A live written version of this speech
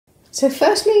So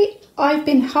firstly, I've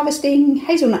been harvesting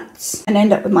hazelnuts and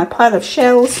end up with my pile of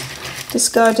shells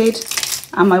discarded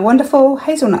and my wonderful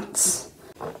hazelnuts.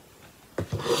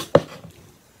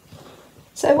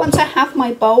 So once I have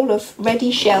my bowl of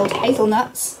ready shelled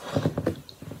hazelnuts,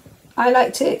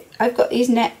 I've got these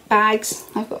net bags,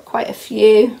 I've got quite a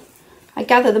few. I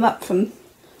gather them up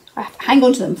I hang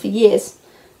on to them for years,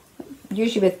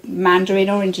 usually with mandarin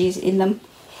oranges in them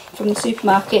from the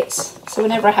supermarkets. So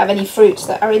whenever I have any fruits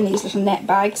that are in these little net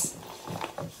bags,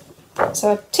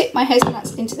 so I tip my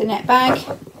hazelnuts into the net bag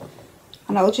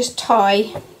and I'll just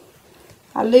tie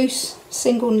a loose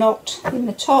single knot in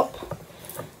the top.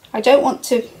 I don't want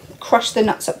to crush the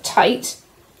nuts up tight.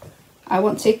 I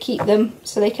want to keep them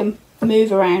so they can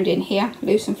move around in here,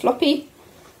 loose and floppy.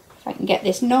 If I can get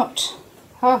this knot,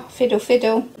 fiddle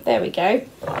fiddle, there we go.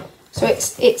 So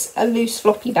it's a loose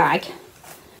floppy bag.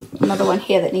 Another one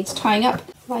here that needs tying up.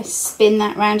 If I spin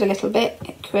that round a little bit,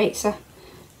 it creates a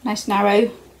nice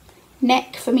narrow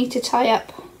neck for me to tie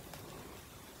up,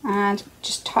 and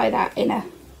just tie that in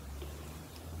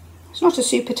it's not a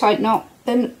super tight knot.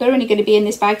 Then they're only going to be in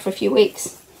this bag for a few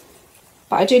weeks,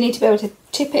 but I do need to be able to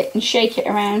tip it and shake it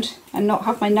around and not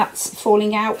have my nuts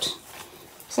falling out.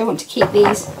 So I want to keep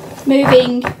these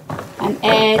moving and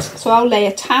aired. So I'll lay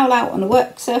a towel out on the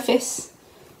work surface,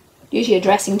 usually a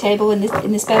dressing table in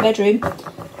the spare bedroom,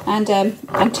 and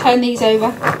turn these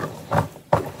over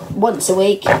once a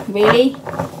week, really.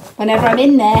 Whenever I'm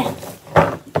in there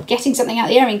getting something out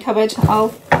the airing cupboard, I'll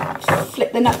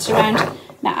flip the nuts around.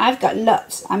 Now I've got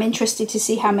lots. I'm interested to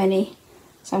see how many,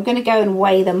 so I'm going to go and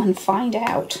weigh them and find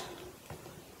out.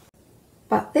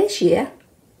 But this year,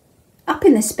 up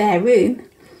in the spare room,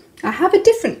 I have a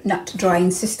different nut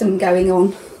drying system going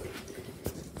on.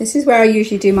 This is where I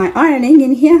usually do my ironing,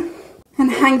 in here, and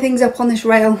hang things up on this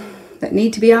rail that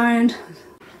need to be ironed.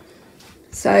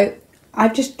 So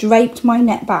I've just draped my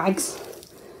net bags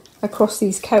across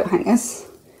these coat hangers.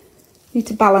 Need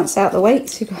to balance out the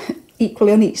weights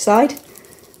equally on each side.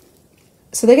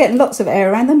 So they're getting lots of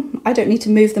air around them. I don't need to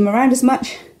move them around as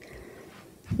much.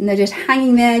 And they're just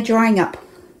hanging there, drying up.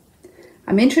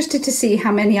 I'm interested to see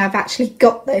how many I've actually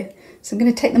got though. So I'm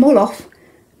going to take them all off,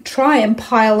 try and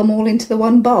pile them all into the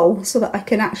one bowl so that I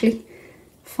can actually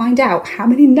find out how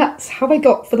many nuts have I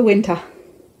got for the winter.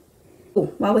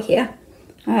 Oh, while we're here,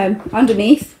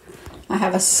 underneath I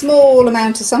have a small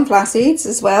amount of sunflower seeds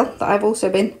as well that I've also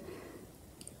been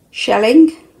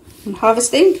shelling and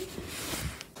harvesting.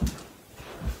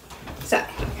 So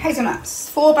hazelnuts,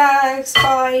 4 bags,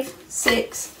 5,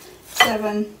 6,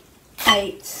 7,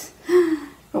 8,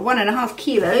 1.5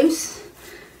 kilos,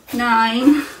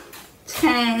 9,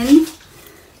 10,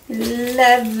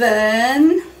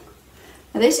 11.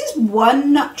 Now this is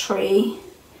one nut tree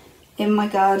in my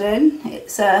garden.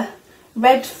 It's a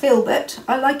red filbert.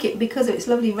 I like it because of its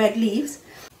lovely red leaves.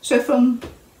 So from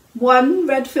one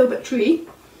red filbert tree,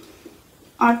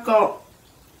 I've got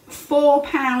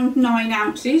 £4 9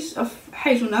 ounces of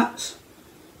hazelnuts.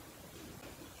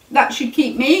 That should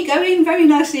keep me going very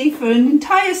nicely for an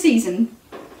entire season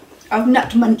of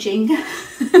nut munching.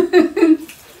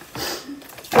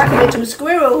 Like a little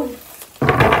squirrel.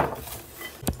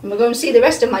 And we'll go and see the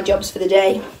rest of my jobs for the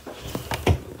day.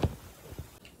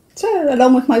 So,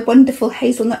 along with my wonderful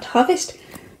hazelnut harvest,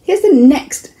 here's the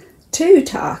next 2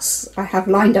 tasks I have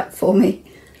lined up for me.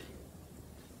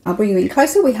 I'll bring you in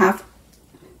closer. We have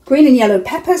green and yellow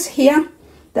peppers here.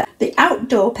 The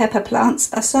outdoor pepper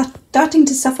plants are starting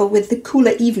to suffer with the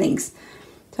cooler evenings.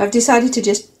 So I've decided to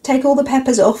just take all the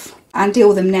peppers off and deal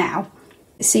with them now.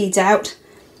 The seeds out,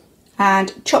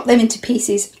 and chop them into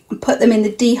pieces and put them in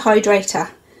the dehydrator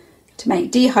to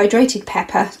make dehydrated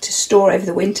pepper to store over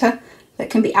the winter that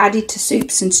can be added to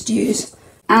soups and stews.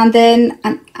 And then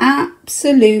an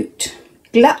absolute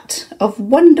glut of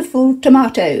wonderful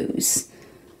tomatoes.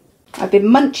 I've been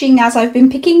munching as I've been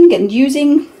picking and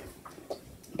using,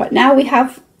 but now we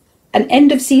have an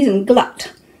end of season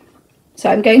glut. So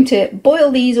I'm going to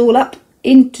boil these all up,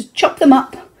 chop them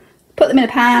up, put them in a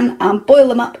pan and boil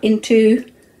them up into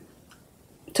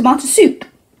tomato soup.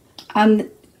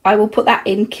 And I will put that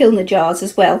in Kilner jars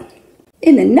as well.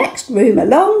 In the next room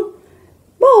along,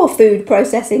 more food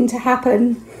processing to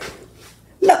happen.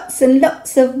 Lots and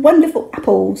lots of wonderful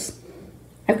apples.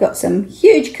 I've got some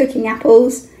huge cooking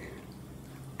apples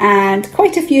and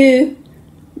quite a few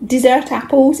dessert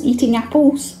apples, eating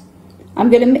apples.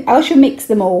 I shall mix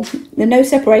them all. There's no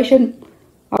separation.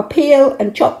 I'll peel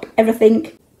and chop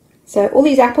everything. So all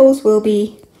these apples will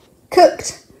be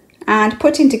cooked and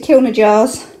put into Kilner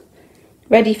jars,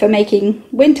 ready for making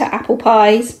winter apple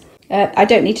pies. I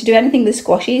don't need to do anything with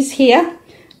squashes here,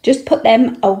 just put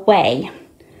them away.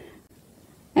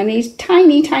 and these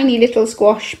tiny, tiny little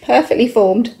squash, perfectly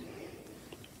formed.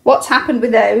 What's happened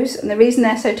with those, and the reason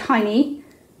they're so tiny,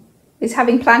 is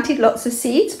having planted lots of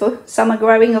seeds for summer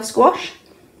growing of squash.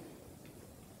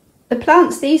 The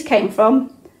plants these came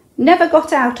from never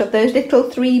got out of those little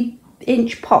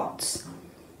 3-inch pots.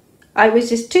 I was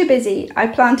just too busy. I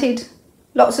planted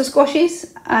lots of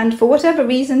squashes, and for whatever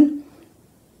reason,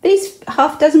 these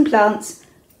half-dozen plants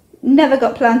never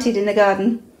got planted in the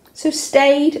garden, so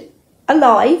stayed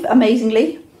alive,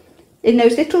 amazingly, in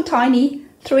those little tiny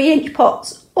 3-inch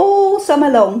pots all summer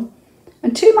long.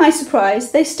 And to my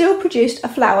surprise, they still produced a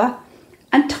flower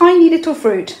and tiny little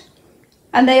fruit.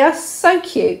 And they are so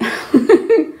cute.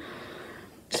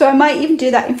 So I might even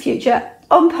do that in future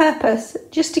on purpose,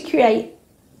 just to create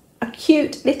a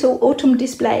cute little autumn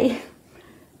display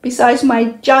besides my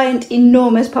giant,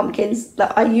 enormous pumpkins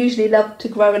that I usually love to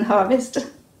grow and harvest.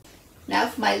 Now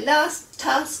for my last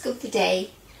task of the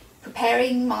day,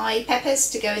 preparing my peppers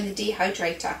to go in the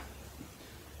dehydrator.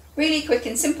 Really quick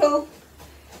and simple.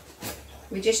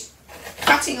 We're just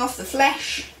cutting off the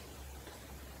flesh,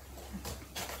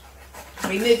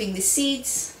 removing the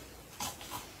seeds.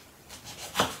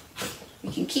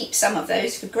 We can keep some of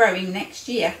those for growing next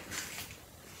year.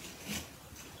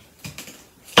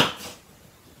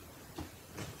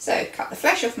 So cut the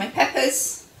flesh off my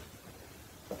peppers,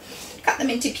 cut them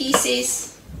into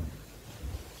pieces,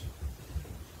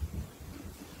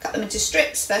 cut them into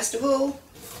strips first of all,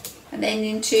 and then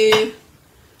into,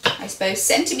 I suppose,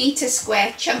 centimetre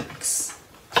square chunks.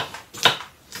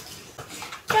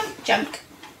 Chunk.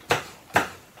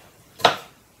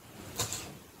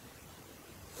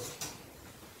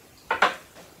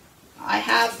 I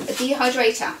have a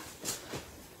dehydrator.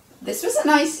 This was a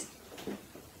nice,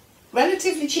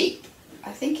 relatively cheap.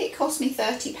 I think it cost me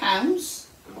 £30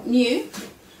 new.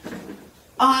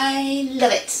 I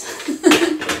love it.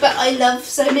 But I love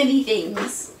so many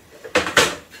things.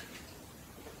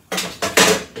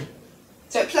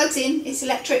 So it plugs in, it's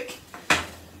electric,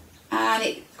 and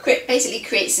it basically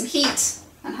creates some heat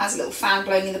and has a little fan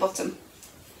blowing in the bottom.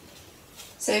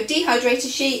 So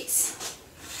dehydrator sheets,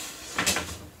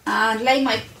 and lay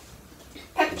my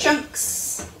pepper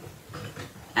chunks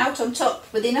out on top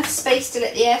with enough space to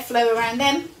let the air flow around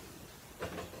them.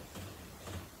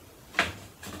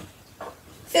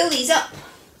 Fill these up,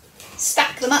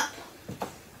 stack them up,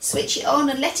 switch it on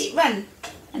and let it run.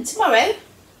 And tomorrow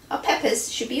our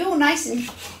peppers should be all nice and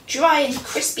dry and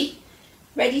crispy,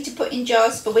 ready to put in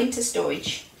jars for winter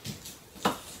storage.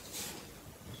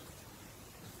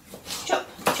 Chop,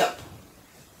 chop.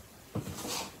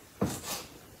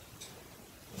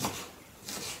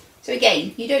 So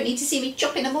again, you don't need to see me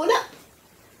chopping them all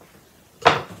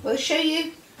up. We'll show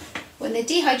you when the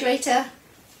dehydrator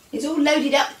is all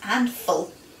loaded up and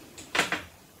full.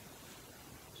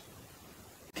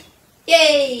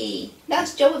 Yay!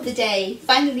 Last job of the day,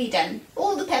 finally done.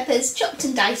 All the peppers chopped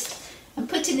and diced and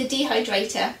put in the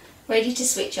dehydrator, ready to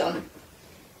switch on.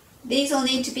 These will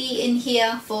need to be in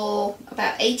here for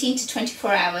about 18 to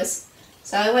 24 hours,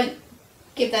 so I won't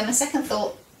give them a second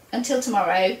thought until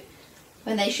tomorrow,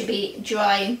 when they should be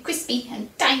dry and crispy and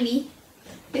tiny,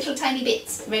 little tiny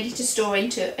bits ready to store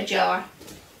into a jar.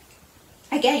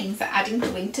 Again, for adding to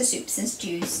winter soups and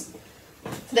stews.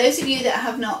 For those of you that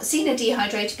have not seen a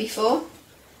dehydrator before,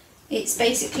 it's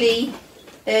basically,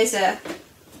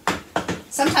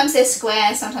 sometimes they're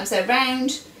square, sometimes they're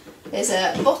round. There's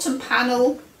a bottom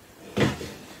panel.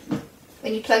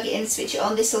 When you plug it in and switch it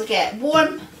on, this will get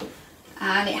warm,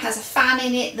 and it has a fan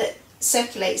in it that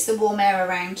circulates the warm air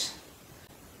around.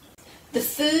 The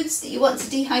foods that you want to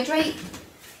dehydrate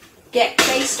get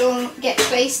placed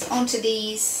onto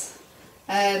these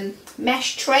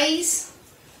mesh trays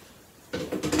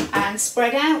and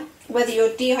spread out, whether you're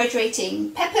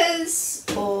dehydrating peppers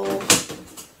or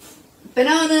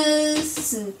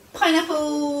bananas and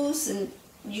pineapples, and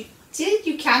you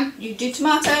do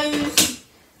tomatoes,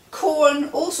 corn,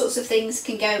 all sorts of things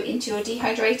can go into your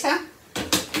dehydrator.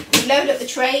 You load up the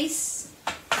trays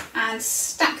and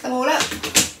stack them all up.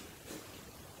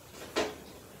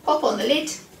 Pop on the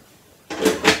lid,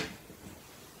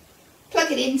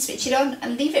 plug it in, switch it on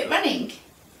and leave it running,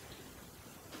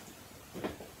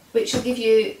 which will give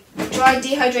you dry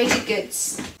dehydrated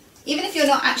goods. Even if you're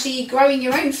not actually growing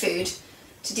your own food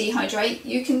to dehydrate,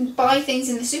 you can buy things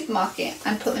in the supermarket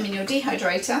and put them in your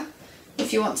dehydrator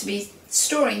if you want to be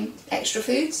storing extra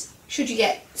foods. Should you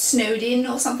get snowed in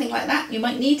or something like that, you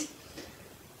might need.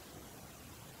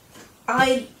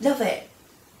 I love it.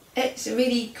 It's a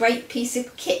really great piece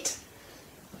of kit.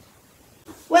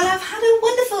 Well, I've had a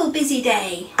wonderful busy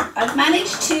day. I've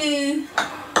managed to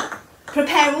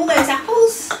prepare all those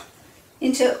apples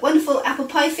into wonderful apple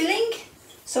pie filling.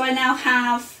 So I now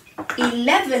have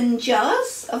 11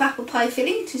 jars of apple pie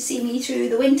filling to see me through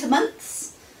the winter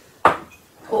months,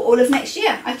 or all of next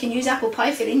year. I can use apple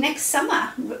pie filling next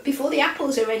summer before the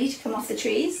apples are ready to come off the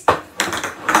trees.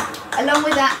 Along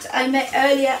with that, I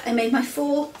made my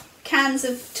 4 cans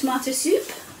of tomato soup.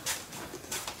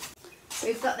 So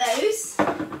we've got those.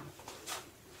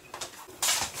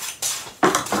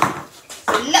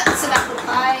 So lots of apple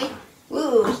pie.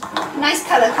 Ooh, nice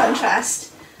colour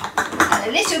contrast. And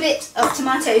a little bit of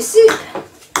tomato soup.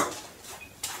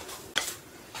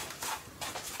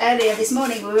 Earlier this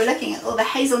morning we were looking at all the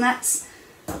hazelnuts.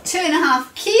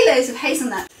 2.5 kilos of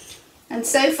hazelnut. And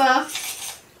so far,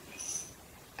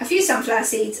 a few sunflower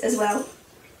seeds as well.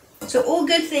 So all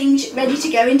good things ready to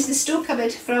go into the store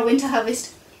cupboard for our winter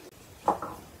harvest.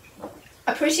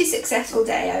 A pretty successful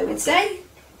day, I would say.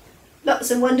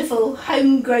 Lots of wonderful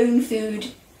homegrown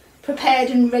food prepared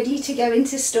and ready to go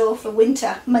into store for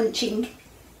winter munching.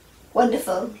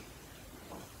 Wonderful.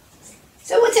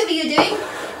 So whatever you're doing,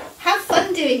 have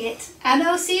fun doing it, and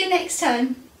I'll see you next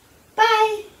time.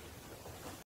 Bye!